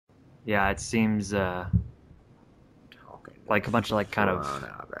Yeah, it seems like a bunch of like kind of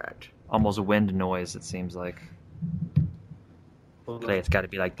almost wind noise. It seems like today it's got to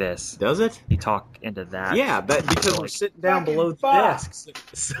be like this. Does it? You talk into that. Yeah, but because we're sitting down below the desk.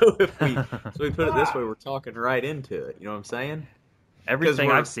 So if we put it this way, we're talking right into it. You know what I'm saying? Everything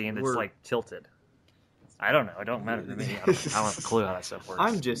I've seen, it's like tilted. I don't know. It don't matter to me. I don't have a clue how that stuff works.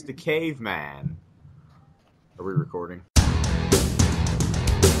 I'm just a caveman. Are we recording?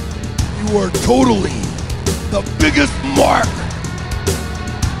 You are totally the biggest mark.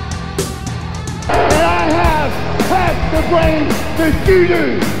 And I have half the brains that you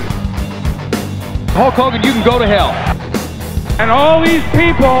do. Hulk Hogan, you can go to hell. And all these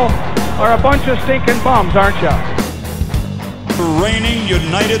people are a bunch of stinking bums, aren't you? Reigning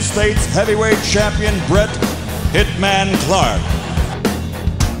United States heavyweight champion Brett Hitman Clark.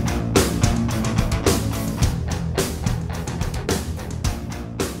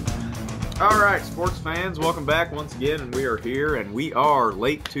 All right, sports fans, welcome back once again, and we are here, and we are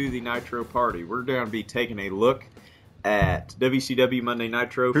late to the Nitro party. We're going to be taking a look at WCW Monday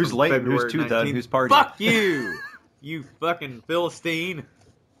Nitro. Who's late? February Who's to 19th. then? Who's party? Fuck you, you fucking Philistine.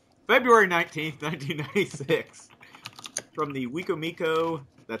 February 19th, 1996. From the Wikomiko,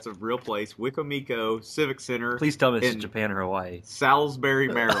 that's a real place, Wikomiko Civic Center. Please tell me it's Japan or Hawaii. Salisbury,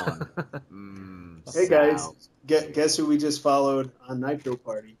 Maryland. Hey guys, guess who we just followed on Nitro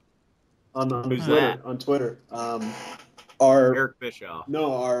Party? On Twitter. Our Eric Bischoff.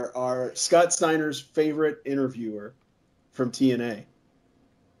 No, our Scott Steiner's favorite interviewer from TNA.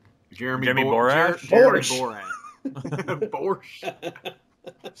 Jeremy Borash? Borash.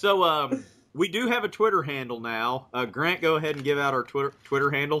 So, we do have a Twitter handle now. Grant, go ahead and give out our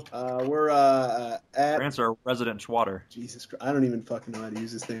Twitter handle. We're at Grant's our resident schwatter. Jesus Christ, I don't even fucking know how to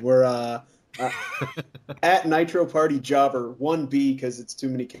use this thing. We're at Nitro Party Jobber 1B because it's too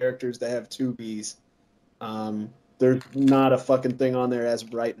many characters to have two B's. There's not a fucking thing on there as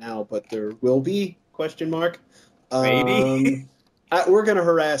of right now, but there will be, question mark. Maybe. We're going to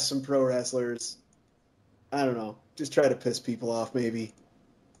harass some pro wrestlers. I don't know. Just try to piss people off, maybe.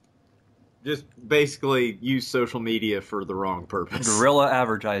 Just basically use social media for the wrong purpose. Guerrilla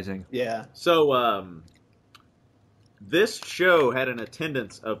advertising. Yeah. So, this show had an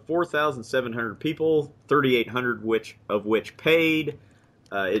attendance of 4,700 people, 3,800 of which paid.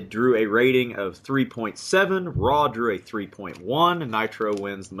 It drew a rating of 3.7. Raw drew a 3.1. Nitro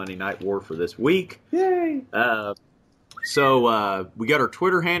wins the Monday Night War for this week. Yay! So we got our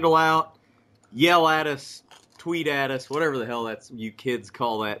Twitter handle out. Yell at us, tweet at us, whatever the hell you kids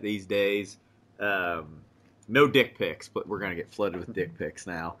call that these days. No dick pics, but we're gonna get flooded with dick pics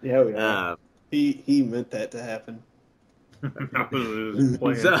now. Yeah, we are. He meant that to happen.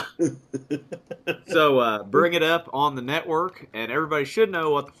 So bring it up on the network, and everybody should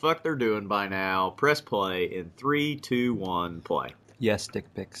know what the fuck they're doing by now. Press play in 3, 2, 1, play. Yes,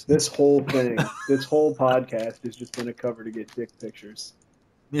 dick pics. This whole thing, this whole podcast has just been a cover to get dick pictures.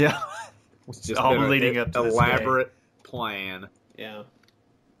 Yeah. It's just all been leading up to this elaborate plan. Yeah.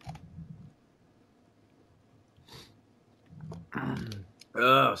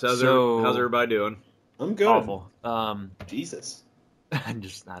 So how's everybody doing? I'm good. Awful. Jesus. I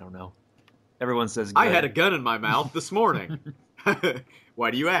don't know. Everyone says good. I had a gun in my mouth this morning.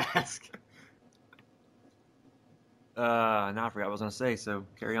 Why do you ask? Now I forgot what I was going to say, so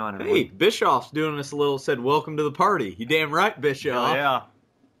carry on. Hey, Everyone. Bischoff's doing us a little, said, welcome to the party. You damn right, Bischoff. Oh, yeah.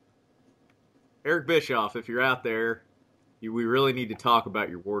 Eric Bischoff, if you're out there, we really need to talk about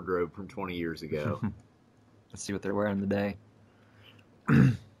your wardrobe from 20 years ago. Let's see what they're wearing today.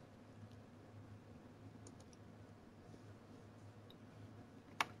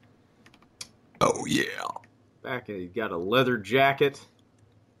 Oh, yeah. Back, he's got a leather jacket.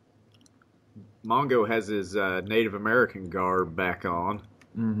 Mongo has his Native American garb back on.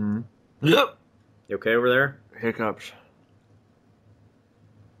 Mm-hmm. Yep. You okay over there? Hiccups.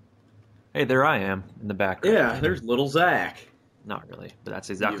 Hey, there I am in the background. Yeah, there's little Zach. Not really, but that's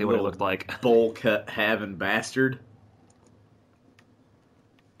exactly what it looked like. Bowl cut having bastard.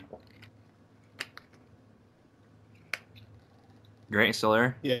 Grant, you still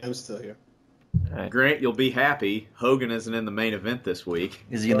there? Yeah, I'm still here. All right. Grant, you'll be happy. Hogan isn't in the main event this week.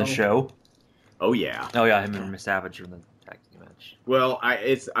 Is he in the show? Oh, yeah. Oh, yeah, him and Miss Savage are in the tag team match. Well,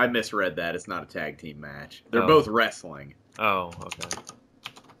 I misread that. It's not a tag team match. They're Oh. both wrestling. Oh, okay.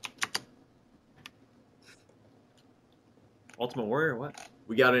 Ultimate Warrior, what?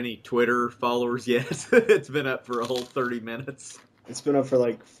 We got any Twitter followers yet? It's been up for a whole 30 minutes. It's been up for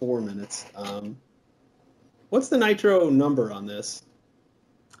like 4 minutes. What's the Nitro number on this?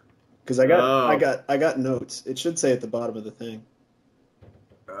 Because I got notes. It should say at the bottom of the thing.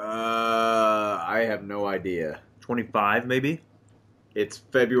 I have no idea. 25, maybe? It's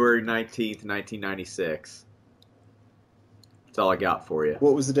February 19th, 1996. That's all I got for you.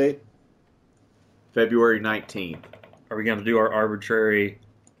 What was the date? February 19th. Are we going to do our arbitrary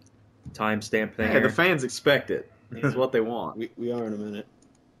timestamp thing? Hey, the fans expect it. It's what they want. We are in a minute.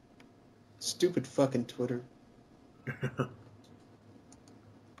 Stupid fucking Twitter.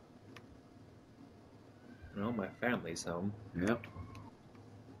 Well, my family's home. Yep.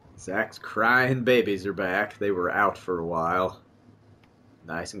 Zach's crying babies are back. They were out for a while.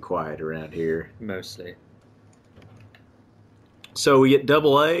 Nice and quiet around here. Mostly. So we get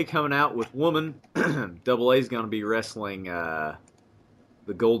Double A coming out with Woman. Double A's going to be wrestling the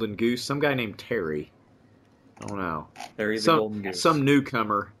Golden Goose. Some guy named Terry. I don't know. Terry the Golden Goose. Some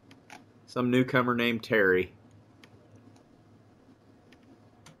newcomer. Some newcomer named Terry.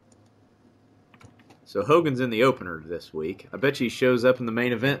 So Hogan's in the opener this week. I bet you he shows up in the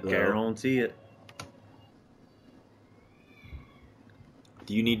main event, though. Guarantee it.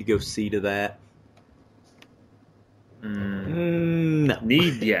 Do you need to go see to that? No.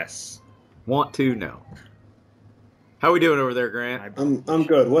 Need, yes. Want to? No. How we doing over there, Grant? I'm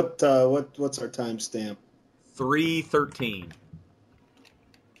good. What's our timestamp? 3:13.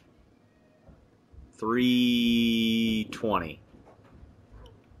 3:20.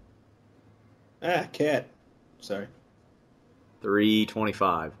 Cat. Sorry.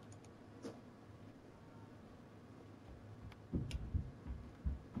 3:25.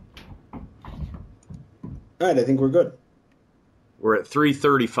 All right, I think we're good. We're at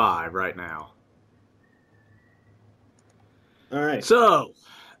 3:35 right now. All right. So,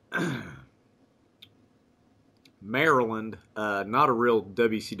 Maryland, not a real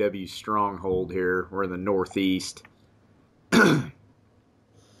WCW stronghold here. We're in the Northeast.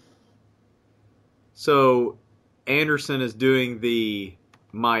 So, Anderson is doing the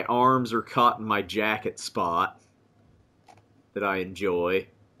 "my arms are caught in my jacket" spot that I enjoy.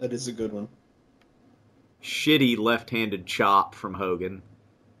 That is a good one. Shitty left-handed chop from Hogan.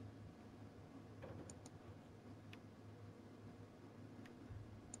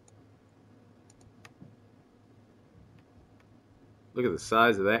 Look at the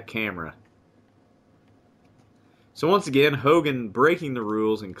size of that camera. So once again, Hogan breaking the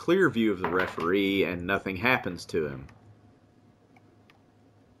rules in clear view of the referee, and nothing happens to him.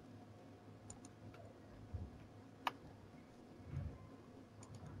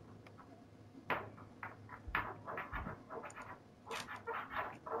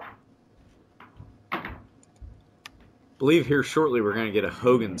 I believe here shortly we're going to get a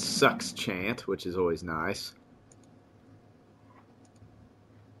Hogan sucks chant, which is always nice.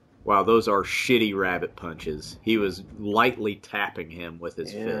 Wow, those are shitty rabbit punches. He was lightly tapping him with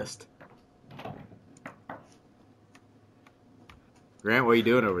his fist. Grant, what are you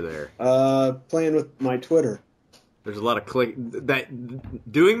doing over there? Playing with my Twitter. There's a lot of click.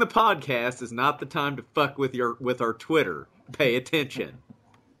 Doing the podcast is not the time to fuck with our Twitter. Pay attention.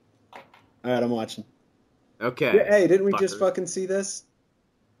 All right, I'm watching. Okay. Yeah, hey, didn't we just fucking see this?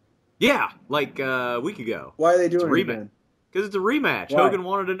 Yeah, like a week ago. Why are they doing it again? Because it's a rematch. Why? Hogan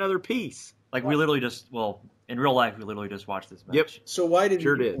wanted another piece. Like, we literally just, in real life, we literally just watched this match. Yep. So why did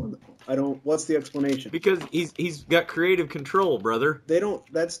Sure he did. do it? What's the explanation? Because he's got creative control, brother.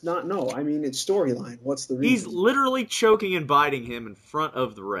 That's not, no. I mean, it's storyline. What's the reason? He's literally choking and biting him in front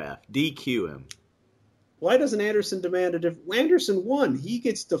of the ref. DQ him. Why doesn't Anderson demand a different... Anderson won. He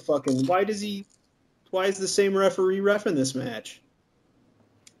gets to fucking... Why is the same referee reffing this match?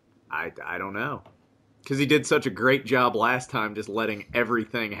 I don't know. Because he did such a great job last time just letting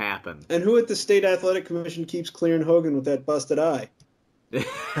everything happen. And who at the State Athletic Commission keeps clearing Hogan with that busted eye?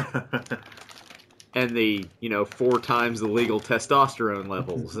 And the, 4 times the legal testosterone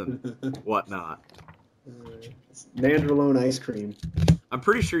levels and whatnot. Nandrolone ice cream. I'm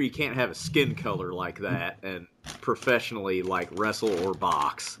pretty sure you can't have a skin color like that and professionally, wrestle or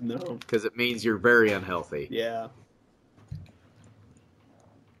box. No. Because it means you're very unhealthy. Yeah.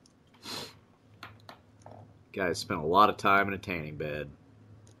 Guys spent a lot of time in a tanning bed.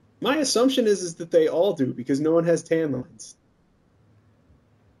 My assumption is that they all do, because no one has tan lines.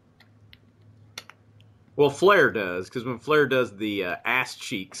 Well, Flair does, because when Flair does the ass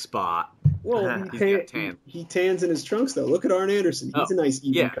cheek spot, well, he tans in his trunks, though. Look at Arn Anderson. He's a nice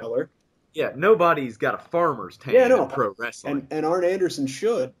even color. Yeah, nobody's got a farmer's tan in pro wrestling. And Arn Anderson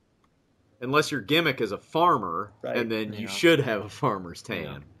should. Unless your gimmick is a farmer, right. And then you should have a farmer's tan.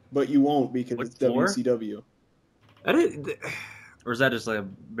 Yeah. But you won't, because it's WCW. Or is that just like a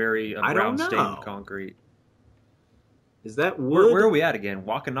very brown stained concrete? Is that wood? Where are we at again?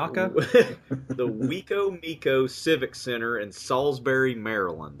 Wakanaka? The Weko Miko Civic Center in Salisbury,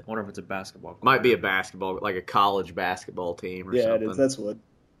 Maryland. I wonder if it's a basketball court. Might be a basketball, like a college basketball team or something. Yeah, it is. That's wood.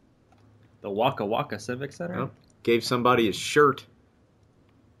 The Waka Waka Civic Center? Oh, gave somebody his shirt.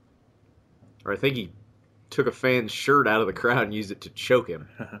 Or I think he took a fan's shirt out of the crowd and used it to choke him.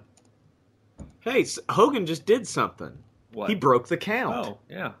 Hey, Hogan just did something. What? He broke the count. Oh,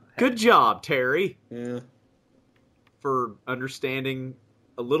 yeah. Good job, Terry. Yeah. For understanding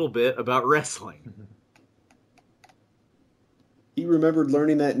a little bit about wrestling. He remembered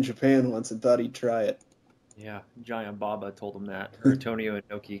learning that in Japan once and thought he'd try it. Yeah, Giant Baba told him that. Or Antonio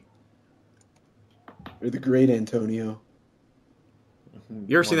Inoki. Or the great Antonio.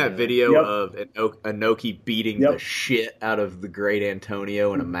 You ever seen that video of Inoki beating the shit out of the great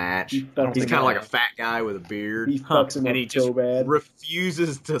Antonio in a match? He's kind of like a fat guy with a beard. He fucks him and up he just so bad.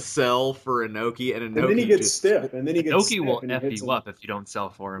 refuses to sell for Inoki, and then he gets stiff. And then he gets Inoki stiff will and F hits you him. up if you don't sell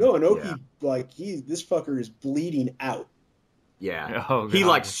for him. No, Inoki, this fucker is bleeding out. Yeah. Oh, he,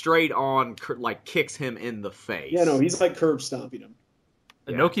 God. straight on, kicks him in the face. Yeah, no, he's like curb stomping him.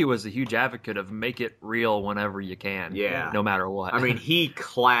 Inoki was a huge advocate of make it real whenever you can. Yeah. No matter what. I mean, he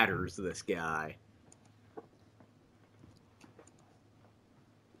clatters this guy.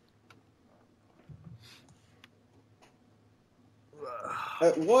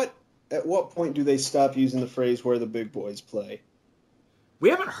 At what point do they stop using the phrase "where the big boys play"? We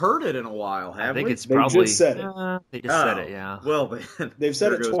haven't heard it in a while, have I think we? it's They probably... just said it. They just said it, yeah. Well, then. They've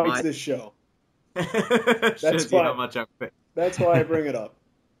said there it goes twice this show. Shows you how much I'm... That's why I bring it up.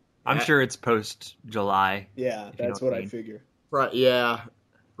 I'm sure it's post-July. Yeah, If you that's know what what I I mean. figure. Right, yeah.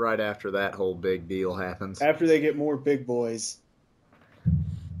 Right after that whole big deal happens. After they get more big boys.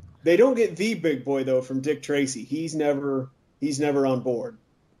 They don't get the big boy, though, from Dick Tracy. He's never on board.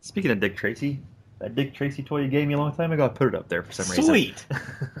 Speaking of Dick Tracy, that Dick Tracy toy you gave me a long time ago, I put it up there for some reason. Sweet!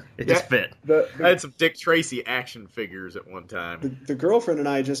 It just fit. I had some Dick Tracy action figures at one time. The girlfriend and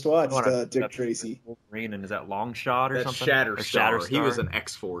I just watched Dick That's Tracy. Wolverine, and is that Long Shot or That's something? Or Shatterstar. He was an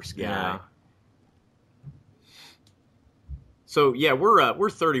X-Force guy. Yeah. So yeah, we're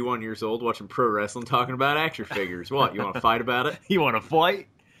 31 years old watching pro wrestling, talking about action figures. What, you want to fight about it? You want to fight?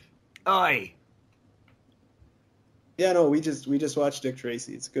 Aye. Yeah, no, we just watched Dick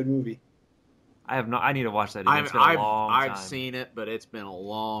Tracy. It's a good movie. I have not. I need to watch that again. It's been a long time. I've seen it, but it's been a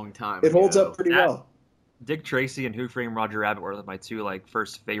long time. It holds ago. up pretty well. Dick Tracy and Who Framed Roger Rabbit were my two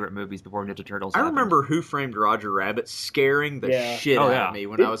first favorite movies before Ninja Turtles. I happened. remember Who Framed Roger Rabbit scaring the shit out of me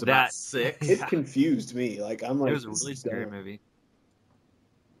when I was about 6. It confused me. I'm like, it was a really scary movie.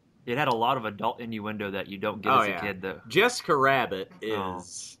 It had a lot of adult innuendo that you don't get as a kid, though. Jessica Rabbit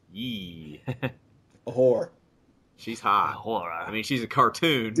is a whore. She's hot. I mean, she's a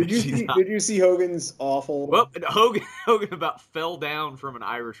cartoon. Did you see Hogan's awful? Well, Hogan about fell down from an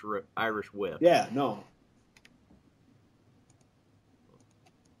Irish whip. Yeah, no.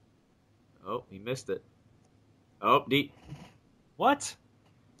 Oh, he missed it. Oh, What?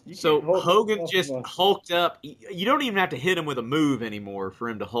 So Hogan just hulked up. You don't even have to hit him with a move anymore for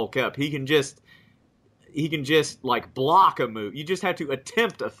him to hulk up. He can just block a move. You just have to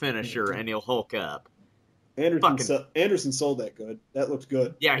attempt a finisher and he'll hulk up. Anderson sold that good. That looked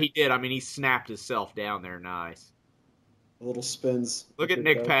good. Yeah, he did. I mean, he snapped himself down there nice. A little spins. Look at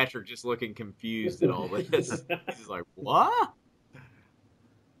Nick Patrick just looking confused at all this. He's like, what?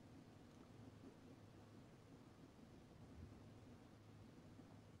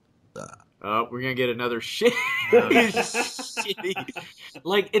 Oh, we're going to get another shitty.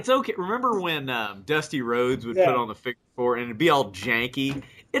 It's okay. Remember when Dusty Rhodes would put on the figure 4 and it'd be all janky?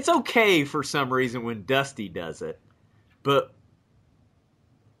 It's okay for some reason when Dusty does it. But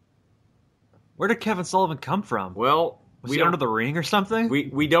where did Kevin Sullivan come from? Well, was he under the ring or something?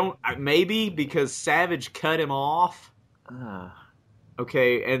 We don't. Maybe because Savage cut him off.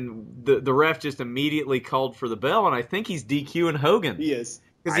 Okay, and the ref just immediately called for the bell, and I think he's DQing Hogan. He is.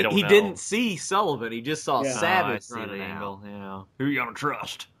 Because he didn't see Sullivan. He just saw Savage running angle. Yeah. Who you gonna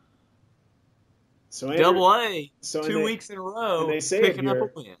trust? So Double A, 2 weeks in a row, and they say picking up a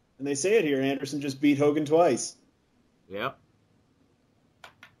win. And they say it here, Anderson just beat Hogan twice. Yep.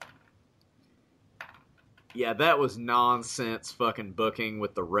 Yeah, that was nonsense fucking booking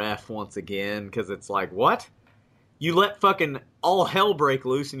with the ref once again, because it's like, what? You let fucking all hell break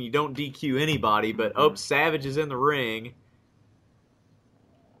loose and you don't DQ anybody, but Savage is in the ring.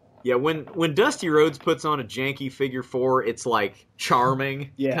 Yeah, when Dusty Rhodes puts on a janky figure 4, it's like charming,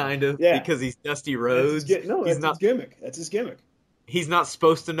 kind of, because he's Dusty Rhodes. That's his gimmick. That's his gimmick. He's not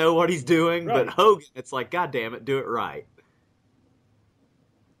supposed to know what he's doing, but Hogan, it's like, God damn it, do it right.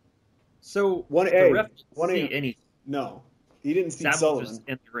 So the ref didn't see anything. No. He didn't see Sabu Sullivan. was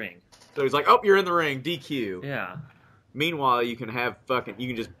in the ring. So he's like, oh, you're in the ring, DQ. Yeah. Meanwhile, you can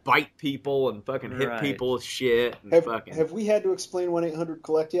just bite people and fucking hit people with shit. And have we had to explain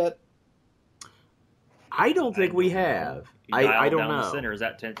 1-800-COLLECT yet? I don't think we have. I don't know. The center is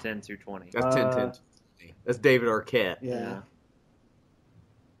that 10-10-220. That's 10-10. That's David Arquette. Yeah.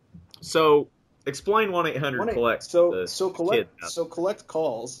 So explain 1-800-COLLECT. So collect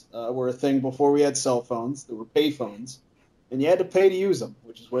calls were a thing before we had cell phones. There were pay phones, and you had to pay to use them,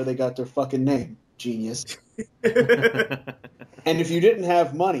 which is where they got their fucking name. Genius. And if you didn't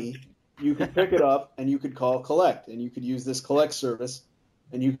have money, you could pick it up and you could call collect, and you could use this collect service,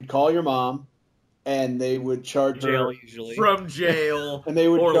 and you could call your mom, and they would charge her usually from jail, and they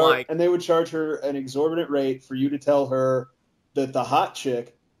would charge her an exorbitant rate for you to tell her that the hot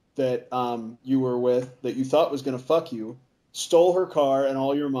chick that you were with, that you thought was going to fuck you, stole her car and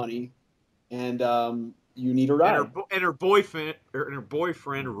all your money, and you need a ride. And her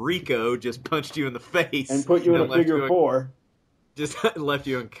boyfriend Rico just punched you in the face and put you in a figure four. Just left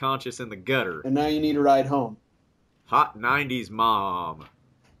you unconscious in the gutter. And now you need a ride home. Hot 90s mom.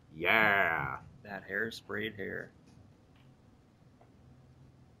 Yeah. That hair, sprayed hair.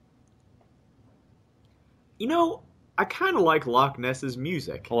 You know, I kind of like Loch Ness's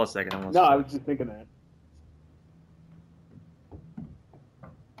music. Hold on a second. I was just thinking that.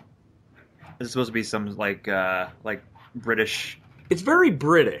 This is supposed to be some like British. It's very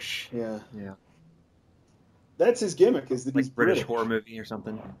British. Yeah. Yeah. That's his gimmick, is that he's British horror movie or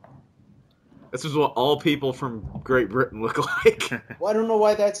something. This is what all people from Great Britain look like. Well, I don't know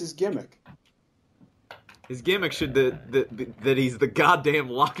why that's his gimmick. His gimmick should that he's the goddamn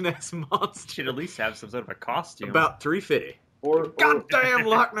Loch Ness monster. Should at least have some sort of a costume. About $350. Or goddamn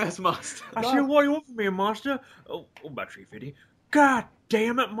Loch Ness monster. I said, "What you want from me, monster?" Oh, about $350. God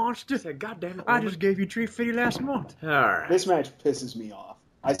damn it, monster! Said, God damn it, I just gave you $350 last month. All right. This match pisses me off.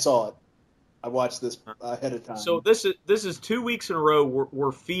 I saw it. I watched this ahead of time. So this is 2 weeks in a row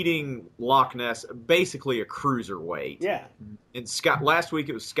we're feeding Loch Ness basically a cruiserweight. Yeah. And last week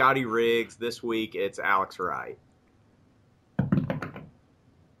it was Scotty Riggs. This week it's Alex Wright.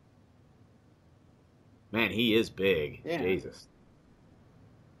 Man, he is big. Yeah. Jesus.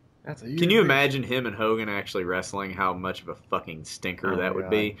 Can you imagine him and Hogan actually wrestling? How much of a fucking stinker that would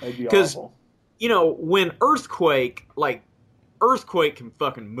be? That'd be awful. You know, when Earthquake can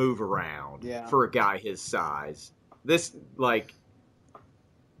fucking move around for a guy his size. This,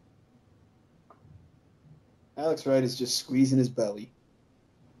 Alex Wright is just squeezing his belly.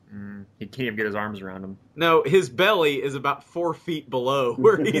 He can't even get his arms around him. No, his belly is about 4 feet below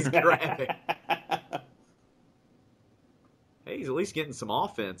where he's grabbing. Hey, he's at least getting some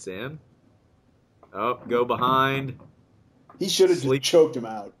offense in. Oh, go behind. He should have just choked him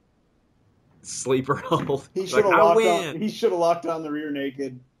out. Sleeper hold. He should have locked on the rear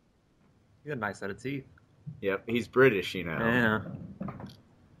naked. He got a nice set of teeth. Yep, he's British, you know. Yeah.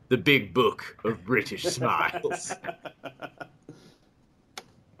 The big book of British smiles.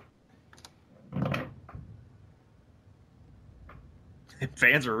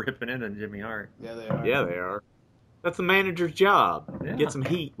 Fans are ripping into Jimmy Hart. Yeah, they are. Yeah, they are. That's the manager's job. Yeah. Get some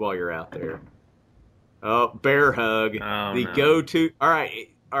heat while you're out there. Oh, bear hug. Oh, the no. go-to. All right.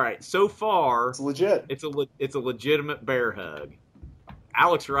 So far, It's legit. it's a legitimate bear hug.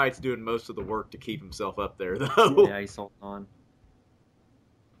 Alex Wright's doing most of the work to keep himself up there, though. Yeah, he's holding on.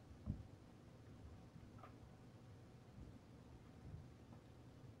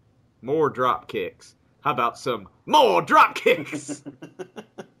 More drop kicks. How about some more drop kicks?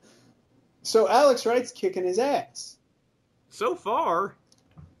 So Alex Wright's kicking his ass. So far,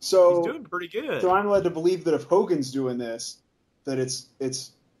 So he's doing pretty good. So I'm led to believe that if Hogan's doing this, that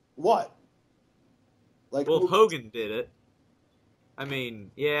it's what? Like, Well, if Hogan did it, I mean,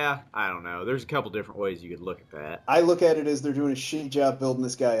 yeah, I don't know. There's a couple different ways you could look at that. I look at it as they're doing a shitty job building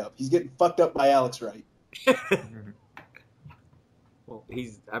this guy up. He's getting fucked up by Alex Wright. Well,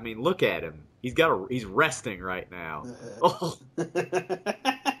 look at him. He's resting right now. Oh,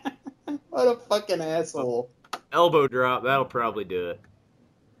 What a fucking asshole. elbow drop, that'll probably do it.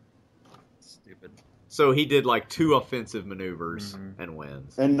 Stupid. So he did like 2 offensive maneuvers and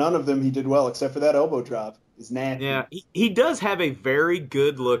wins. And none of them he did well, except for that elbow drop. It's nasty. Yeah, he does have a very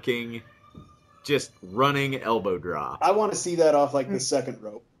good looking, just running elbow drop. I want to see that off like the second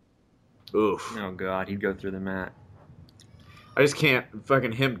rope. Oof. Oh, God. He'd go through the mat. I just can't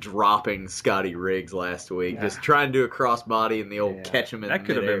fucking him dropping Scotty Riggs last week. Yeah. Just trying to do a crossbody and the old catch him in That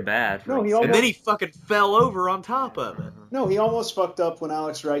could have midair. been bad. No, he And almost, then he fucking fell over on top of it. no, he almost fucked up when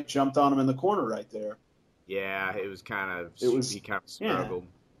Alex Wright jumped on him in the corner right there. Yeah, it was kind of. It was- He kind of yeah. struggled.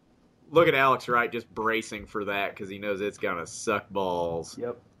 Look at Alex Wright just bracing for that because he knows it's going to suck balls.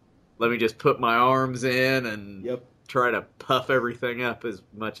 Yep. Let me just put my arms in and Yep. try to puff everything up as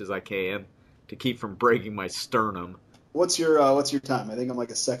much as I can to keep from breaking my sternum. What's your time? I think I'm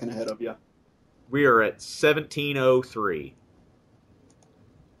like a second ahead of you. We are at 17:03.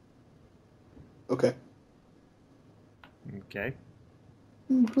 Okay. Okay.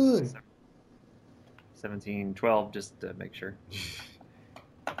 Good. 17:12, just to make sure.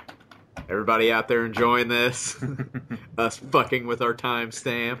 Everybody out there enjoying this? Us fucking with our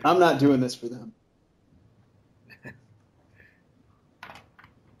timestamp. I'm not doing this for them.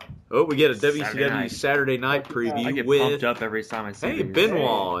 Oh, we get a WCW Saturday night preview I get with pumped up every time I see Hey, these.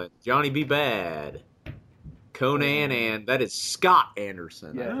 Benoit, and Johnny B. Bad, Conan, and that is Scott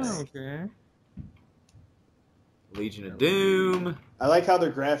Anderson. Yes. Okay. Legion of Doom. I like how their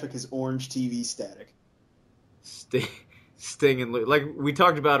graphic is orange TV static. Sting and like we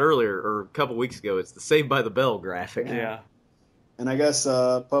talked about earlier or a couple weeks ago, it's the Saved by the Bell graphic. Yeah. And I guess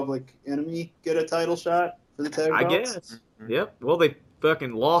Public Enemy get a title shot for the tag belts? I guess. Yep. Well, they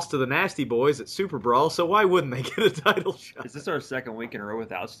fucking lost to the Nasty Boys at Super Brawl, so why wouldn't they get a title shot? Is this our second week in a row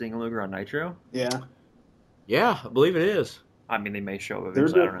without Sting and Luger on Nitro? Yeah. Yeah, I believe it is. I mean, they may show up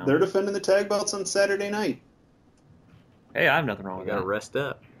eventually. I don't know. They're defending the tag belts on Saturday night. Hey, I have nothing wrong We with gotta that. rest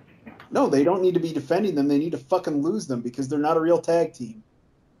up. No, they don't need to be defending them. They need to fucking lose them because they're not a real tag team.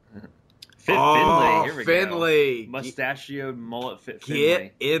 Fit Finlay. Here we Finlay. go. Mustachioed mullet Fit Finlay.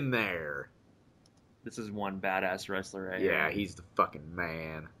 Get in there. This is one badass wrestler right here. Yeah, he's the fucking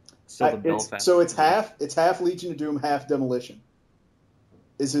man. Still the Belfast. So it's half Legion of Doom, half Demolition.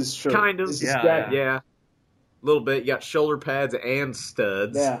 Is his shirt? Kind of. Is his Yeah, jacket. Yeah. A little bit. You got shoulder pads and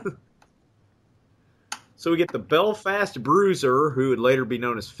studs. Yeah. So we get the Belfast Bruiser, who would later be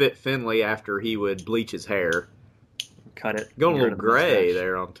known as Fit Finlay after he would bleach his hair. Cut it. Going a Get rid little of the gray mustache.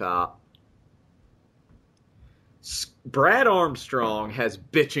 there on top. Brad Armstrong has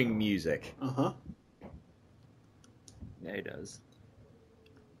bitching music. Uh-huh. Yeah, he does.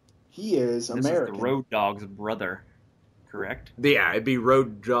 He is This American. is the Road Dogg's brother, correct? Yeah, it'd be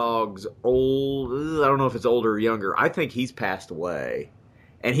Road Dogg's old. I don't know if it's older or younger. I think he's passed away.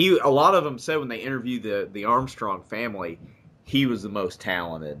 And a lot of them said when they interviewed the Armstrong family, he was the most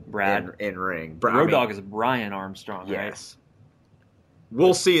talented Brad. in ring. Road Dogg is Brian Armstrong, Yes.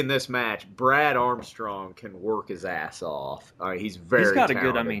 We'll see in this match. Brad Armstrong can work his ass off. He's very. He's got talented. a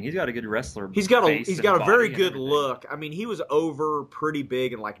good. I mean, he's got a good wrestler. He's got a very body good and look. I mean, he was over pretty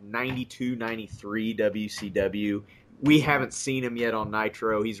big in like 92, 93 WCW. We haven't seen him yet on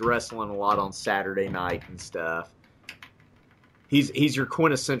Nitro. He's wrestling a lot on Saturday night and stuff. He's your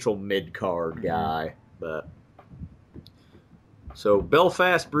quintessential mid-card guy. But so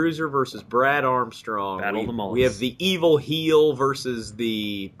Belfast Bruiser versus Brad Armstrong. Battle the Mullets. We have the evil heel versus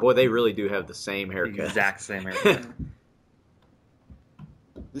the boy. They really do have the same haircut. Exact same haircut.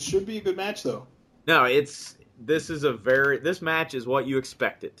 This should be a good match, though. No, this match is what you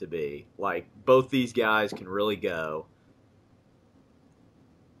expect it to be. Like, both these guys can really go.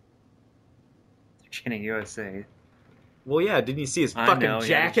 Channing USA. Well, yeah, didn't you see his I fucking know,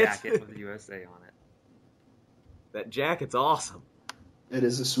 he had a jacket? jacket with the USA on it. That jacket's awesome. It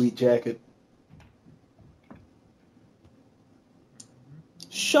is a sweet jacket.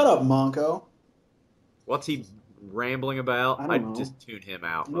 Shut up, Monko. What's he rambling about? I don't know. just tune him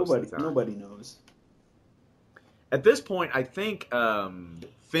out most of the time. Nobody knows. At this point, I think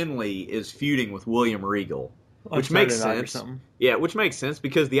Finlay is feuding with William Regal, On which makes Saturday night or sense. something. Yeah, which makes sense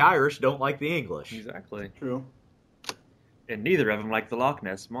because the Irish don't like the English. Exactly. True. And neither of them like the Loch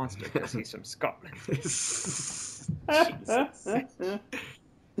Ness monster because he's from Scotland.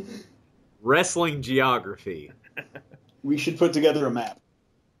 Wrestling geography. We should put together a map.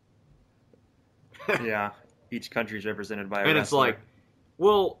 Yeah, each country's represented by a And wrestler. it's like,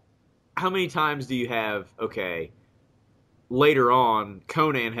 well, how many times do you have, okay, later on,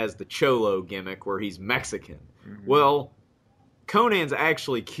 Conan has the Cholo gimmick where he's Mexican. Mm-hmm. Well, Conan's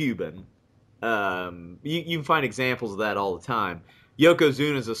actually Cuban. You can find examples of that all the time.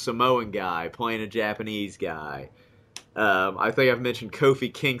 Yokozuna's a Samoan guy playing a Japanese guy. I think I've mentioned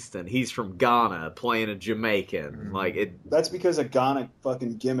Kofi Kingston. He's from Ghana playing a Jamaican. Mm-hmm. Like it. That's because a Ghana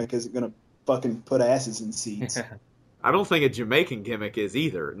fucking gimmick isn't going to fucking put asses in seats. I don't think a Jamaican gimmick is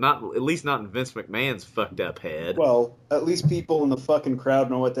either. At least not in Vince McMahon's fucked up head. Well, at least people in the fucking crowd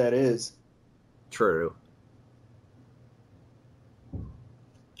know what that is. True.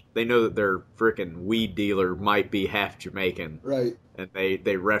 They know that their frickin' weed dealer might be half Jamaican. Right. And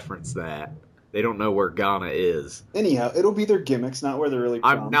they reference that. They don't know where Ghana is. Anyhow, it'll be their gimmicks, not where they're really from.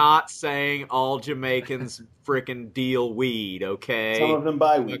 I'm not saying all Jamaicans frickin' deal weed, okay? Some of them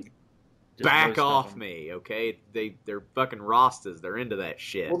buy weed. back off me, okay? They're fucking Rastas. They're into that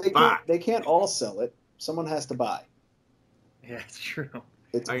shit. Well, they can't all sell it. Someone has to buy. Yeah, it's true. I mean,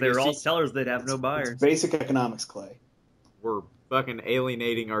 if they were all sellers, they'd have no buyers. It's basic economics, Clay. We're fucking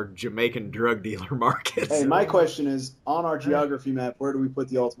alienating our Jamaican drug dealer markets. Hey, my question is, on our geography map, where do we put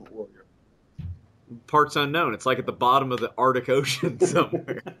the Ultimate Warrior? Parts unknown. It's like at the bottom of the Arctic Ocean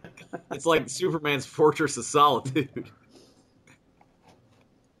somewhere. It's like Superman's Fortress of Solitude.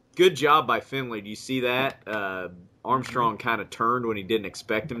 Good job by Finlay. Do you see that? Armstrong kind of turned when he didn't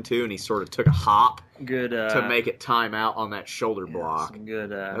expect him to, and he sort of took a hop to make it time out on that shoulder block.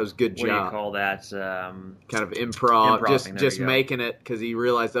 That was good job. What do you call that? Kind of improv. Just making it because he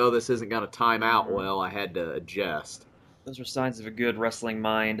realized, this isn't going to time out well. I had to adjust. Those are signs of a good wrestling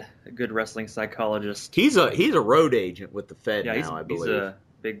mind, a good wrestling psychologist. He's a road agent with the Fed now, I believe. He's a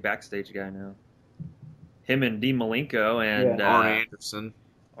big backstage guy now. Him and Dean Malenko and Arn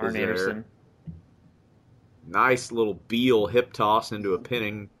Anderson. Nice little Beal hip toss into a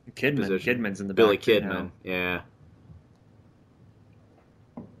pinning position. Kidman's in the Billy back Kidman, yeah.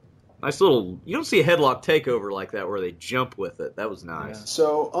 Nice little... You don't see a headlock takeover like that where they jump with it. That was nice. Yeah.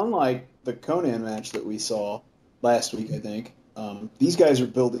 So, unlike the Conan match that we saw last week, I think, these guys are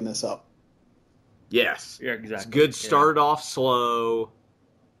building this up. Yes. Yeah, exactly. It's good. Started off slow,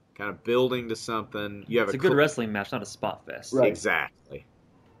 kind of building to something. It's a good wrestling match, not a spot fest. Right. Exactly.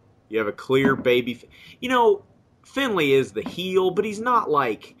 You have a clear baby... Finlay is the heel, but he's not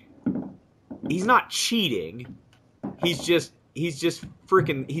cheating. He's just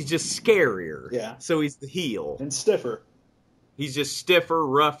scarier. Yeah. So he's the heel. And stiffer. He's just stiffer,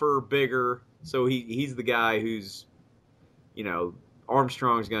 rougher, bigger. So he's the guy who's,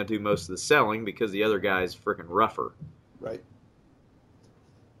 Armstrong's going to do most of the selling because the other guy's freaking rougher. Right.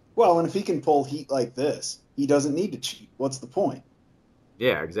 Well, and if he can pull heat like this, he doesn't need to cheat. What's the point?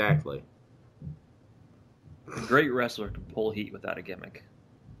 Yeah, exactly. A great wrestler can pull heat without a gimmick.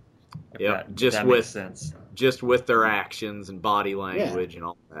 Yeah, that makes sense. Just with their actions and body language and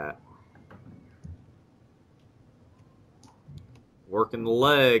all that. Working the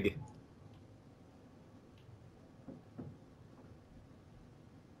leg.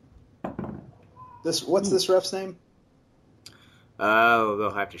 What's this ref's name? Oh,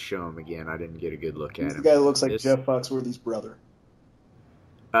 they'll have to show him again. I didn't get a good look at him. The guy that looks like Jeff Foxworthy's brother.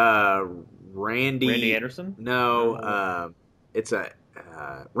 Randy Anderson? No, it's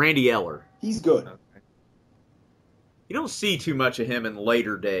Randy Eller. He's good. Okay. You don't see too much of him in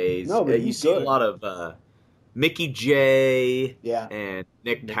later days. No, but you see a lot of Mickey J and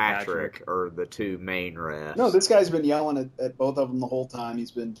Nick Patrick are the two main refs. No, this guy's been yelling at both of them the whole time.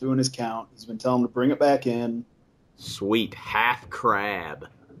 He's been doing his count. He's been telling them to bring it back in. Sweet half crab.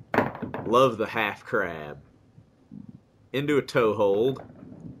 Love the half crab. Into a toe hold.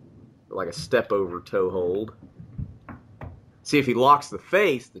 Like a step over toe hold. See, if he locks the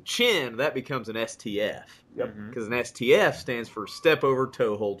face, the chin, that becomes an STF. Yep. Because an STF stands for step over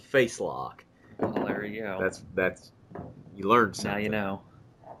toe hold face lock. Well, there you go. That's you learned something. Now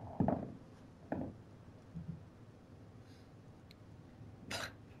you know.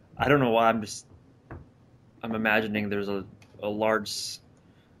 I don't know why I'm imagining there's an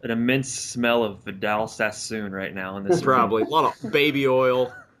immense smell of Vidal Sassoon right now in this Probably. A lot of baby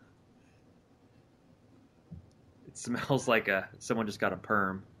oil. It smells like someone just got a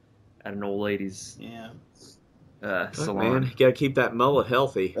perm at an old lady's salon. Man, you gotta keep that mullet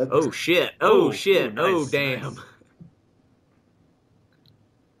healthy. Shit. Nice, Oh, damn. Nice.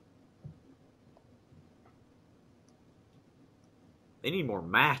 They need more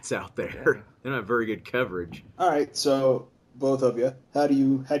mats out there. Yeah. They don't have very good coverage. All right, so both of you, how do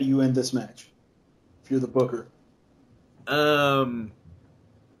you end this match? If you're the booker. Go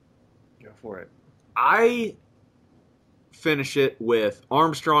for it. I finish it with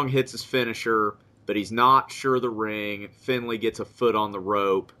Armstrong hits his finisher, but he's not sure of the ring. Finlay gets a foot on the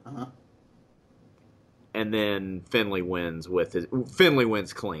rope. Uh-huh. And then Finlay wins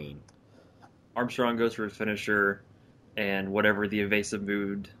clean. Armstrong goes for his finisher, and whatever the evasive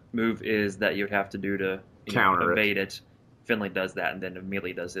move is that you would have to do to counter evade it, Finlay does that and then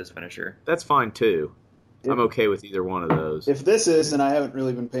immediately does his finisher. That's fine too. I'm okay with either one of those. If this is, and I haven't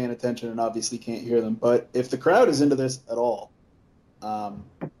really been paying attention and obviously can't hear them, but if the crowd is into this at all, I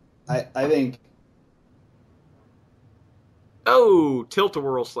think... Oh,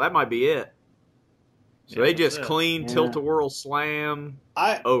 tilt-a-whirl slam. That might be it. So they just clean Yeah. tilt-a-whirl slam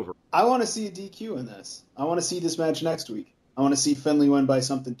over. I want to see a DQ in this. I want to see this match next week. I want to see Finlay win by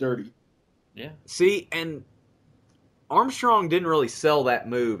something dirty. Yeah. See, and Armstrong didn't really sell that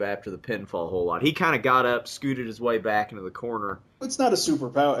move after the pinfall a whole lot. He kind of got up, scooted his way back into the corner. It's not a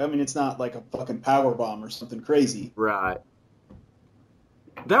superpower. I mean, it's not like a fucking power bomb or something crazy. Right.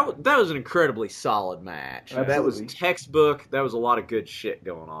 That was an incredibly solid match. Absolutely. That was textbook. That was a lot of good shit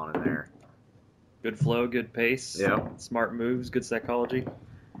going on in there. Good flow, good pace. Yeah. Smart moves, good psychology.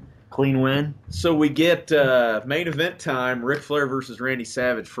 Clean win. So we get main event time, Ric Flair versus Randy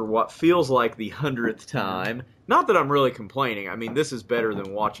Savage for what feels like the 100th time. Not that I'm really complaining. I mean, this is better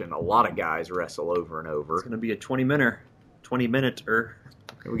than watching a lot of guys wrestle over and over. It's going to be a 20-minute.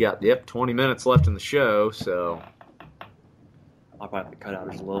 We got, 20 minutes left in the show, so... I'll probably have to cut out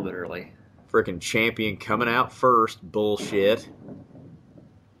just a little bit early. Frickin' champion coming out first. Bullshit.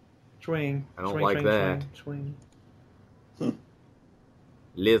 Swing. I don't like that. Swing.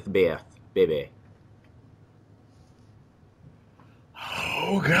 Lizbeth, baby.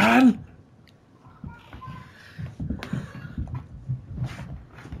 Hogan!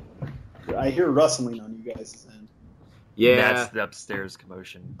 I hear rustling on you guys' end. Yeah. That's the upstairs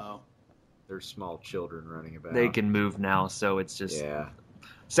commotion. Oh. There's small children running about. They can move now, so it's just... Yeah.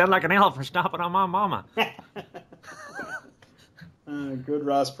 Sound like an elephant stomping on my mama. Good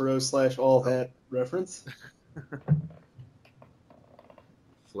Ross Perot / all hat reference.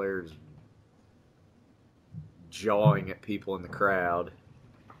 Flair's jawing at people in the crowd.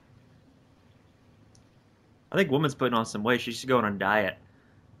 I think woman's putting on some weight. She should go on a diet.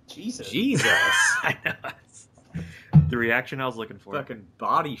 Jesus. I know. The reaction I was looking for. Fucking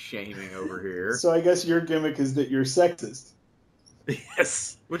body shaming over here. So I guess your gimmick is that you're sexist.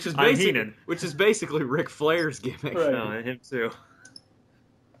 Yes. Which is basically Ric Flair's gimmick. Right. No, and him too.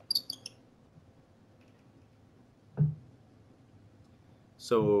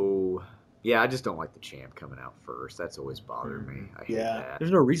 So, yeah, I just don't like the champ coming out first. That's always bothered me. I hate that.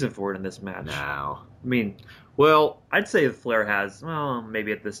 There's no reason for it in this match. No. I mean, well, I'd say Flair has,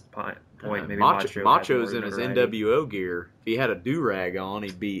 maybe at this point, maybe Macho's in his notoriety. NWO gear. If he had a do-rag on,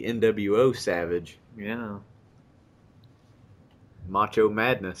 he'd be NWO Savage. Yeah. Macho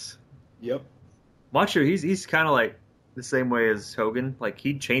Madness. Yep. Macho, he's kind of like the same way as Hogan. Like,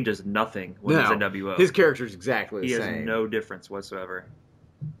 he changes nothing when he's NWO. His character's exactly the same. He has no difference whatsoever.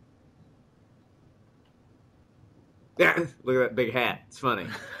 Yeah, look at that big hat. It's funny.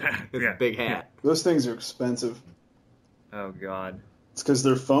 It's a big hat. Those things are expensive. Oh, God. It's because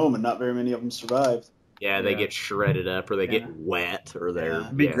they're foam and not very many of them survived. Yeah, they get shredded up or they get wet or they're...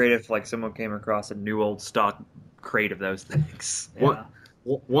 It'd be great if like someone came across a new old stock crate of those things. Yeah.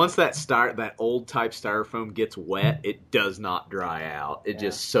 Once that old type styrofoam gets wet, it does not dry out. It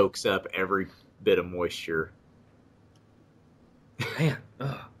just soaks up every bit of moisture. Man.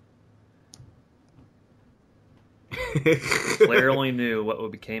 Ugh. Flair only knew what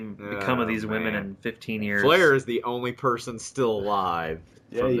would become of these women in 15 years. Flair is the only person still alive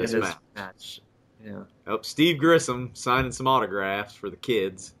from this match. Yeah. Oh, Steve Grissom signing some autographs for the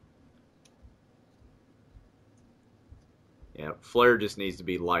kids. Yeah, Flair just needs to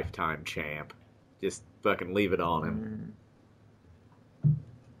be lifetime champ. Just fucking leave it on him.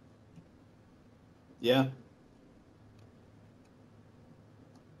 Yeah.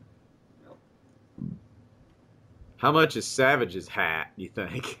 How much is Savage's hat, you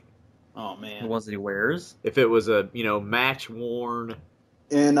think? Oh, man. The ones that he wears? If it was a, match-worn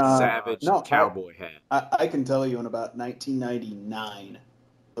Savage cowboy hat. I can tell you in about 1999,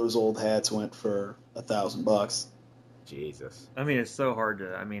 those old hats went for $1,000. Jesus. I mean, it's so hard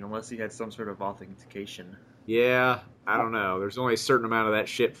to, unless he had some sort of authentication. Yeah, I don't know. There's only a certain amount of that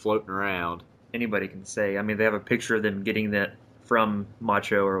shit floating around. Anybody can say. I mean, they have a picture of them getting that from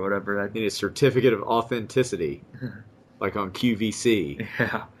Macho or whatever. I need a certificate of authenticity, like on QVC.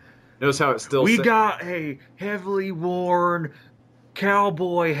 Yeah. Notice how it still We got a heavily worn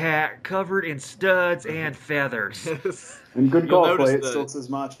cowboy hat covered in studs and feathers. And good call play, it still says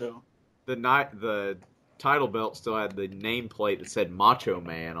Macho. The title belt still had the nameplate that said Macho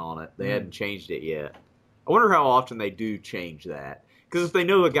Man on it. They hadn't changed it yet. I wonder how often they do change that. Because if they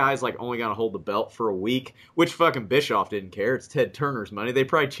know the guy's like only going to hold the belt for a week, which fucking Bischoff didn't care, it's Ted Turner's money, they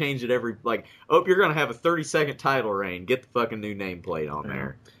probably change it every, you're going to have a 30-second title reign, get the fucking new nameplate on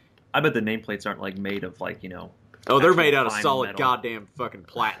there. I bet the nameplates aren't made of Oh, they're made out of solid metal. Goddamn fucking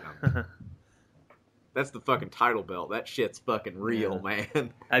platinum. That's the fucking title belt. That shit's fucking real,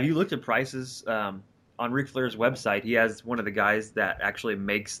 man. Have you looked at prices on Ric Flair's website? He has one of the guys that actually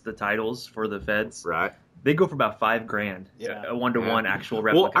makes the titles for the feds. Right. They go for about $5,000. Yeah. A 1-to-1 actual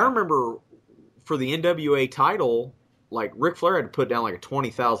replica. Well, I remember for the NWA title, Ric Flair had to put down a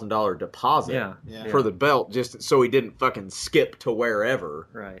 $20,000 deposit for the belt just so he didn't fucking skip to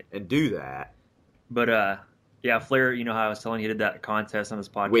wherever and do that. But Yeah, Flair, you know how I was telling you, he did that contest on his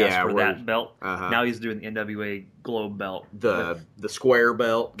podcast for that belt. Now he's doing the NWA Globe belt. The square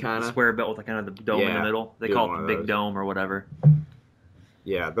belt, kind of? The square belt with like kind of the dome in the middle. They call it the big dome or whatever.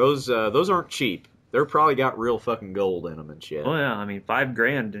 Yeah, those aren't cheap. They're probably got real fucking gold in them and shit. Oh, yeah. I mean,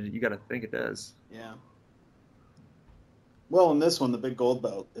 $5,000, you got to think it does. Yeah. Well, in this one, the big gold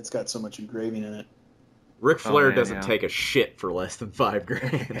belt, it's got so much engraving in it. Ric Flair doesn't take a shit for less than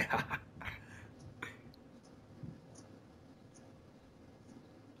 $5,000. Yeah.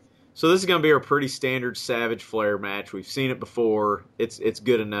 So this is going to be our pretty standard Savage Flair match. We've seen it before. It's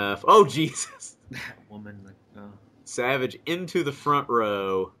good enough. Oh, Jesus. That woman. Like, oh. Savage into the front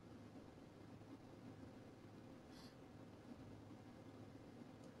row.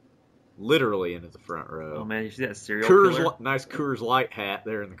 Literally into the front row. Oh, man, you see that serial killer? Nice Coors Light hat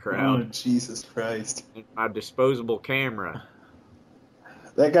there in the crowd. Oh, Jesus Christ. And my disposable camera.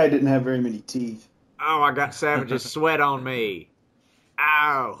 That guy didn't have very many teeth. Oh, I got Savage's sweat on me.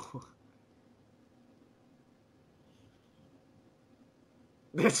 Ow.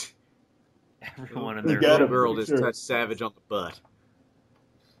 This Everyone in their little girl just touched Savage on the butt.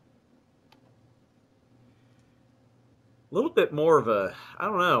 A little bit more of a, I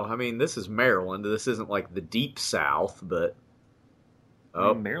don't know. I mean, this is Maryland. This isn't like the deep South, but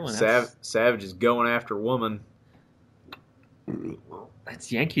Maryland. Savage is going after woman.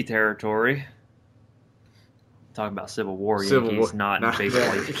 That's Yankee territory. Talking about Civil War Yankees, not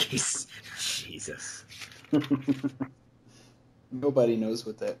baseball Yankees. Jesus. Nobody knows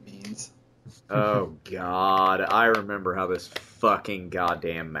what that means. Oh, God. I remember how this fucking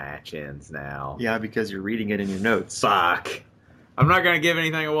goddamn match ends now. Yeah, because you're reading it in your notes. Fuck. I'm not going to give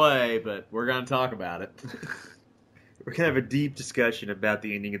anything away, but we're going to talk about it. We're going to have a deep discussion about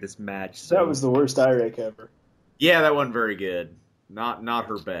the ending of this match. So. That was the worst IREC ever. Yeah, that wasn't very good. Not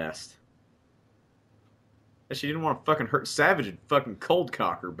her best. She didn't want to fucking hurt Savage and fucking cold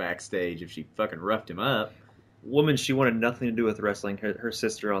cock her backstage if she fucking roughed him up. Woman, she wanted nothing to do with wrestling. Her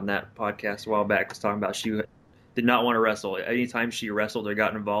sister on that podcast a while back was talking about she did not want to wrestle. Anytime she wrestled or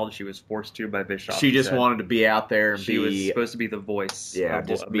got involved, she was forced to by Bischoff. She just wanted to be out there and she was supposed to be the voice. Yeah,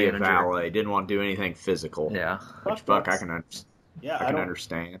 just be a valet. Didn't want to do anything physical. Yeah. Which, I can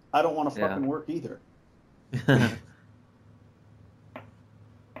understand. I don't want to fucking work either.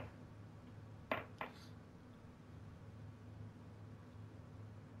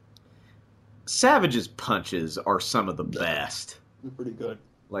 Savage's punches are some of the best. They're pretty good.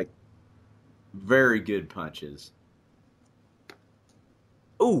 Like, very good punches.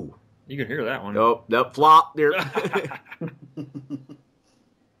 Ooh. You can hear that one. Nope, flop. There.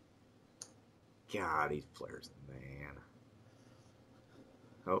 God, he's Flair's the man.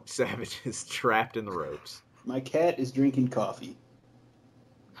 Oh, Savage is trapped in the ropes. My cat is drinking coffee.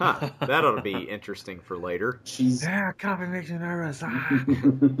 Huh, that ought to be interesting for later. Coffee makes you nervous.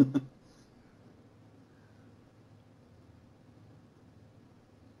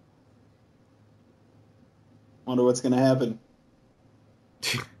 Wonder what's going to happen.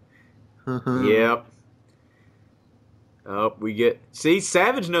 Yep. Oh, see,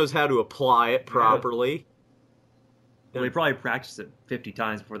 Savage knows how to apply it properly. Well, he probably practiced it 50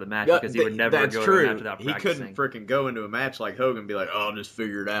 times before the match because he would never go to a match without practicing. He couldn't freaking go into a match like Hogan and be like, oh, I'll just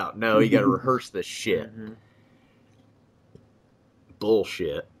figure it out. No, you got to rehearse this shit. Mm-hmm.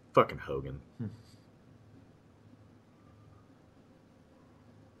 Bullshit. Fucking Hogan.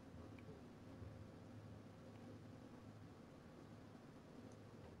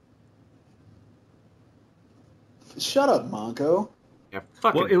 Shut up, Monko. Yeah,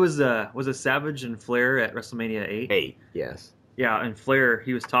 fucking. Well, it was a Savage and Flair at WrestleMania 8. 8, yes. Yeah, and Flair,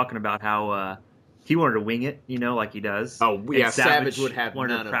 he was talking about how he wanted to wing it, like he does. Oh, yeah, and Savage would have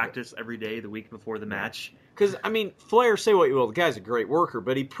wanted to practice every day the week before the match. Because, I mean, Flair, say what you will, the guy's a great worker,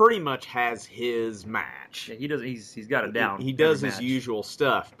 but he pretty much has his match. Yeah, he does. He's got it down. He does his usual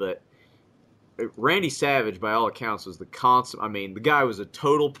stuff, but Randy Savage, by all accounts, was the constant. I mean, the guy was a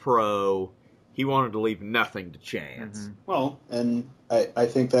total pro. He wanted to leave nothing to chance. Mm-hmm. Well, and I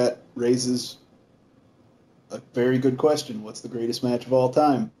think that raises a very good question. What's the greatest match of all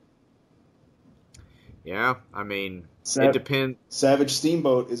time? Yeah, I mean, it depends. Savage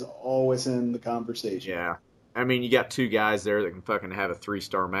Steamboat is always in the conversation. Yeah. I mean, you got two guys there that can fucking have a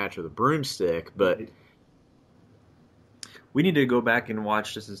 3-star match with a broomstick, but... We need to go back and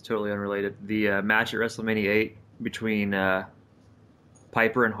watch, this is totally unrelated, the match at WrestleMania 8 between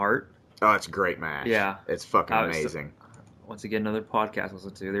Piper and Hart. Oh, it's a great match. Yeah. It's fucking amazing. Once again, another podcast I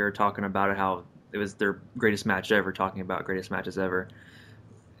listened to. They were talking about it, how it was their greatest match ever, talking about greatest matches ever.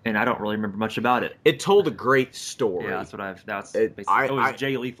 And I don't really remember much about it. It told a great story. Yeah, that's what it was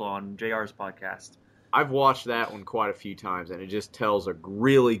Jay Lethal on JR's podcast. I've watched that one quite a few times, and it just tells a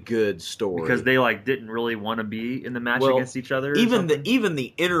really good story. Because they didn't really want to be in the match against each other. Even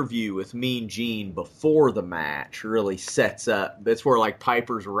the interview with Mean Gene before the match really sets up. That's where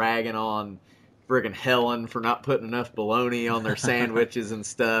Piper's ragging on friggin' Helen for not putting enough bologna on their sandwiches and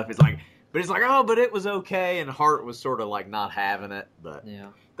stuff. He's like, but it was okay, and Hart was sort of not having it. But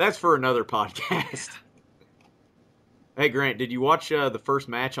that's for another podcast. Hey Grant, did you watch the first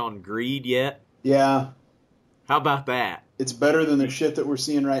match on Greed yet? Yeah. How about that? It's better than the shit that we're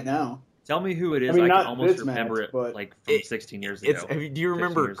seeing right now. Tell me who it is. I mean, I not can almost this remember match, it but from 16 years ago. Do you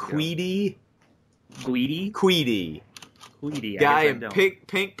remember Queedy? Queedy? Guy in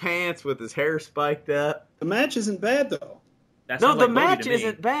pink pants with his hair spiked up. The match isn't bad, though. The match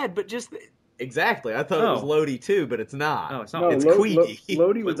isn't bad, but just... Exactly. I thought it was Lodi, too, but it's not. No, it's not. No, it's Queedy.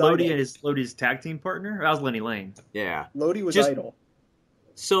 Lodi was Lodi idle. and Lodi's tag team partner? That was Lenny Lane. Yeah. Lodi was idle.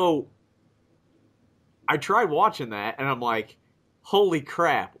 So... I tried watching that, and I'm like, holy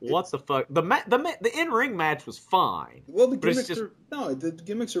crap, what the fuck? The in-ring match was fine. Well, the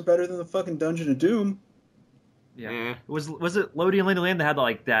gimmicks are better than the fucking Dungeon of Doom. Yeah. Was it Lodi and Lenny Lane that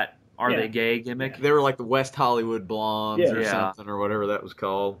had that Are They Gay gimmick? They were like the West Hollywood Blondes or something, or whatever that was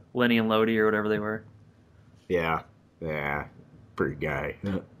called. Lenny and Lodi or whatever they were. Yeah. Pretty gay.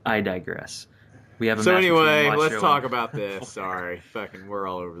 I digress. We have a so match anyway, between let's Macho talk and about this. Sorry, fucking, we're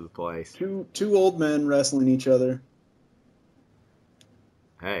all over the place. Two old men wrestling each other.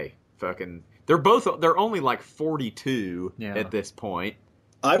 Hey, fucking, they're only 42 at this point.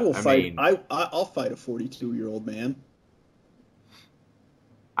 I'll fight a 42-year-old man.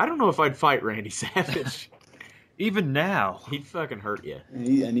 I don't know if I'd fight Randy Savage. Even now, he'd fucking hurt you.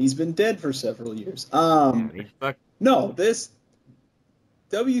 And he's been dead for several years. No, this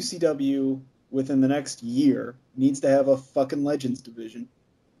WCW within the next year needs to have a fucking Legends division.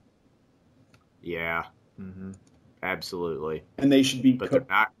 Yeah. Mm-hmm. Absolutely. And they should be but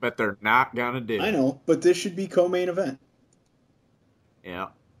they're not gonna do it. I know, but this should be co-main event. Yeah.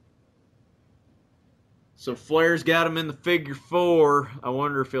 So Flair's got him in the figure 4. I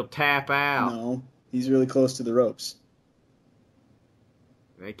wonder if he'll tap out. No, he's really close to the ropes.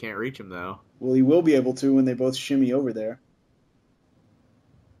 They can't reach him though. Well, he will be able to when they both shimmy over there.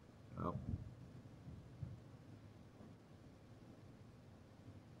 Oh.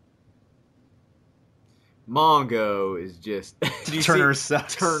 Mongo is just Turner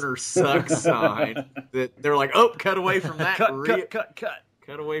sucks. Turner sucks sign. That they're like, oh, cut away from that.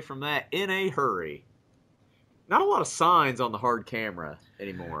 Cut away from that in a hurry. Not a lot of signs on the hard camera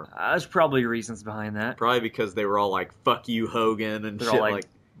anymore. There's probably reasons behind that. Probably because they were all like, fuck you, Hogan, and They're shit all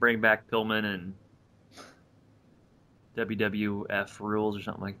bring back Pillman and WWF rules or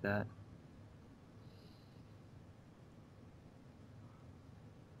something like that.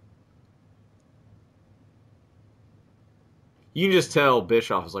 You can just tell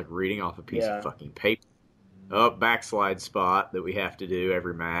Bischoff is reading off a piece of fucking paper. Oh, backslide spot that we have to do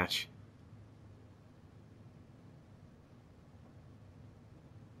every match.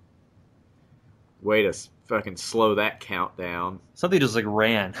 Way to fucking slow that count down. Something just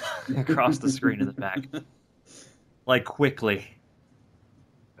ran across the screen in the back. Quickly.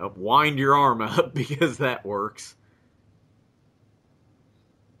 Oh, wind your arm up because that works.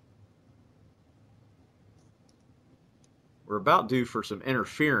 We're about due for some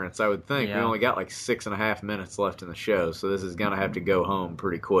interference, I would think. Yeah. We only got 6.5 minutes left in the show, so this is going to have to go home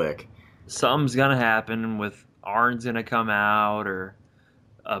pretty quick. Something's going to happen with Arn's going to come out, or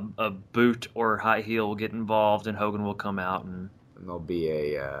a boot or high heel will get involved, and Hogan will come out. And there'll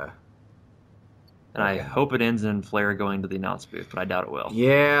be and I hope it ends in Flair going to the announce booth, but I doubt it will.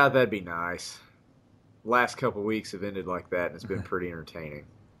 Yeah, that'd be nice. Last couple weeks have ended like that, and it's been pretty entertaining.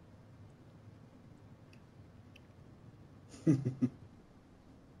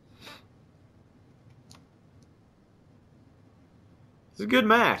 It's a good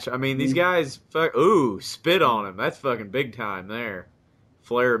match. I mean, these guys... spit on him. That's fucking big time there.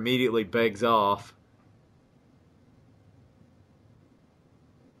 Flair immediately begs off.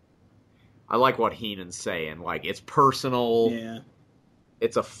 I like what Heenan's saying. It's personal. Yeah.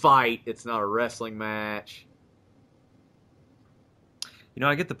 It's a fight. It's not a wrestling match.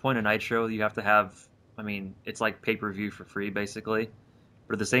 I get the point of Nitro. You have to have... I mean, it's like pay-per-view for free, basically.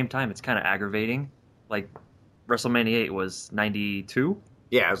 But at the same time, it's kind of aggravating. WrestleMania 8 was 92?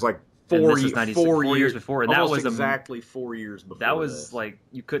 Yeah, it was 4 years before. And that was exactly 4 years before. That was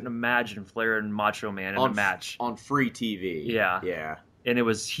you couldn't imagine Flair and Macho Man in a match. On free TV. Yeah. Yeah. And it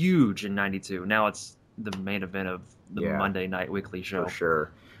was huge in 92. Now it's the main event of the Monday Night Weekly show. For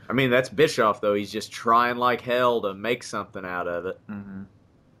sure. I mean, that's Bischoff, though. He's just trying like hell to make something out of it. Mm-hmm.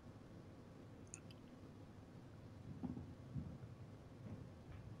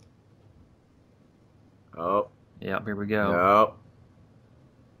 Oh. Yep, here we go.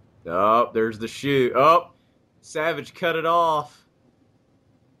 Oh, there's the shoe. Oh, Savage cut it off.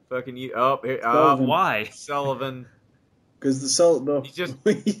 Fucking you. Oh, here. Why? Sullivan. Because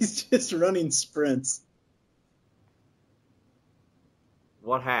he's just running sprints.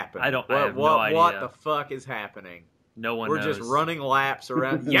 What happened? I have no idea. What the fuck is happening? No one We're knows. just running laps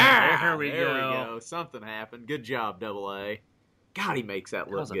around. Yeah! There we There go. we go. Something happened. Good job, Double A. God, he makes that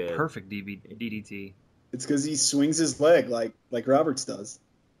That look was a good. perfect DDT. It's because he swings his leg like Roberts does.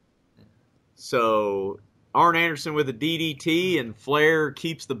 So, Arn Anderson with a DDT, and Flair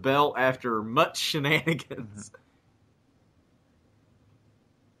keeps the belt after much shenanigans.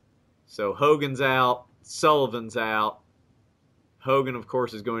 So, Hogan's out. Sullivan's out. Hogan, of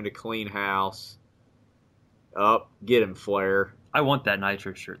course, is going to clean house. Get him, Flair. I want that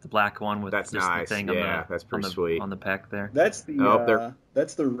Nitro shirt, the black one with That's just nice. the thing That's pretty sweet. on the pec there. That's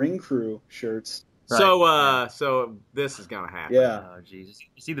the ring crew shirts. Right. So this is gonna happen. Yeah. Oh, jeez.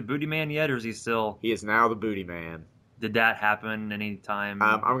 Is he the booty man yet, or is he still? He is now the booty man. Did that happen any time?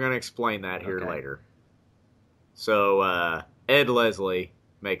 I'm gonna explain that here Okay. later. So Ed Leslie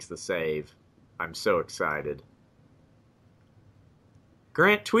makes the save. I'm so excited.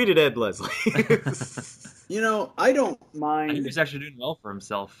 Grant tweeted Ed Leslie. I don't I mind. think he's actually doing well for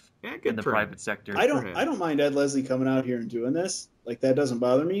himself Yeah, good in the for him. private sector. I don't mind Ed Leslie coming out here and doing this. Like, that doesn't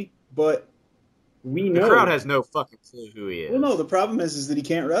bother me. But we know The crowd has no fucking clue who he is. Well, no. The problem is that he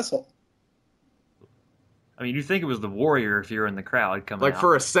can't wrestle. I mean, you think it was the Warrior if you're in the crowd coming Like, out.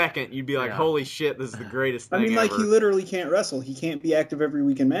 for a second, you'd be like, Yeah. holy shit, this is the greatest thing I mean, like, ever. he literally can't wrestle. He can't be active every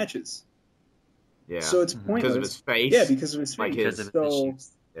week in matches. Yeah. So it's pointless. Because of his face? Yeah, because of his Like face. his- because of So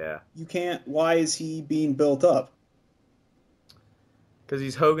issues. Yeah. you can't. Why is he being built up? Because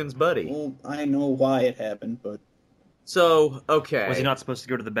he's Hogan's buddy. Well, I know why it happened, but So, okay. Was he not supposed to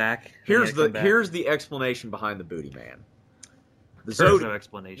go to the back? Here's the explanation behind the booty man. The There's no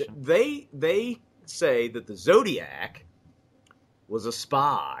explanation. They say that the Zodiac was a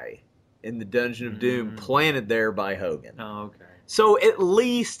spy in the Dungeon of Doom planted there by Hogan. Oh, okay. So at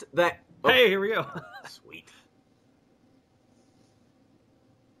least that. Oh, Hey, here we go. sweet.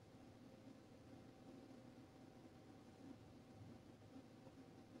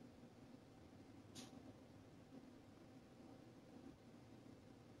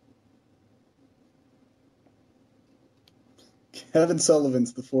 Kevin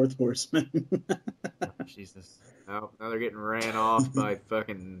Sullivan's the fourth horseman. Jesus. Oh, now they're getting ran off by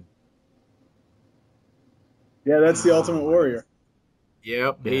fucking. Yeah, that's the Ultimate Warrior.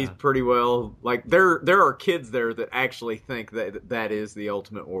 Yep, Yeah. he's pretty well. Like there are kids there that actually think that is the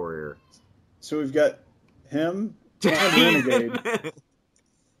Ultimate Warrior. So we've got him and Renegade.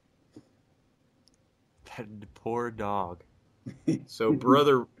 That poor dog. So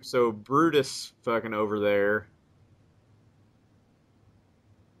Brutus fucking over there.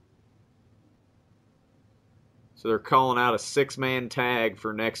 So they're calling out a 6-man tag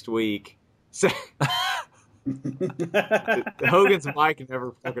for next week. Hogan's mic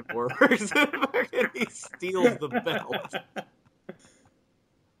never fucking works. He steals the belt.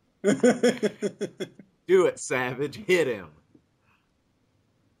 Do it, Savage. Hit him.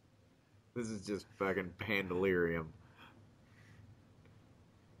 This is just fucking pandalirium.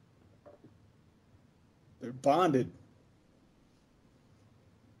 They're bonded.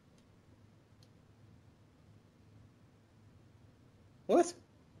 What?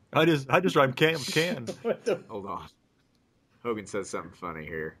 I just rhyme can with can. What the? Hold on. Hogan says something funny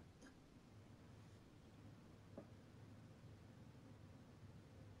here.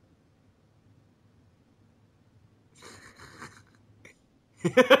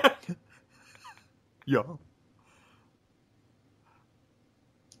 Yeah.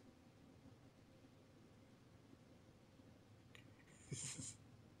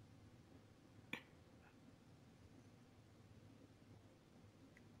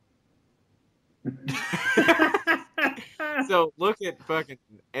 So look at fucking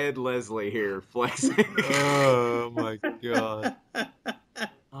Ed Leslie here flexing. Oh my god.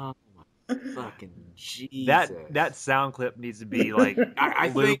 Oh my fucking Jesus. That sound clip needs to be like I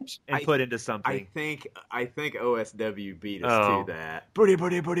think looped and put into I something. think OSW beat us Oh. to that. Booty.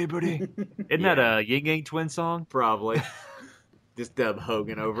 Isn't that a Ying Yang Twin song? Probably. Just dub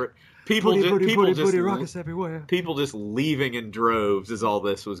Hogan over it. People just rockets everywhere. people just leaving in droves as all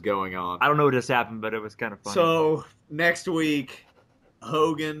this was going on. I don't know what just happened, but it was kind of funny. So next week,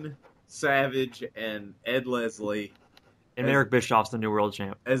 Hogan, Savage, and Ed Leslie and Eric Bischoff's the new world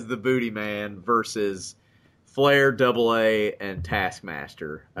champ. as the Booty Man versus Flair, Double A, and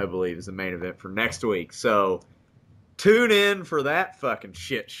Taskmaster, I believe, is the main event for next week. So tune in for that fucking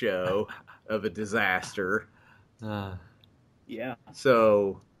shit show of a disaster. Yeah.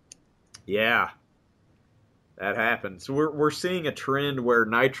 So, yeah, that happened. So we're seeing a trend where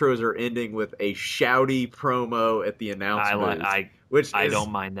Nitros are ending with a shouty promo at the announce booth, which I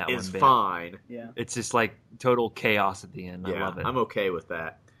don't mind that is one bit. fine. Yeah. It's just like total chaos at the end. I love it. I'm okay with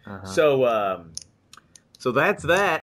that. Uh-huh. So that's that.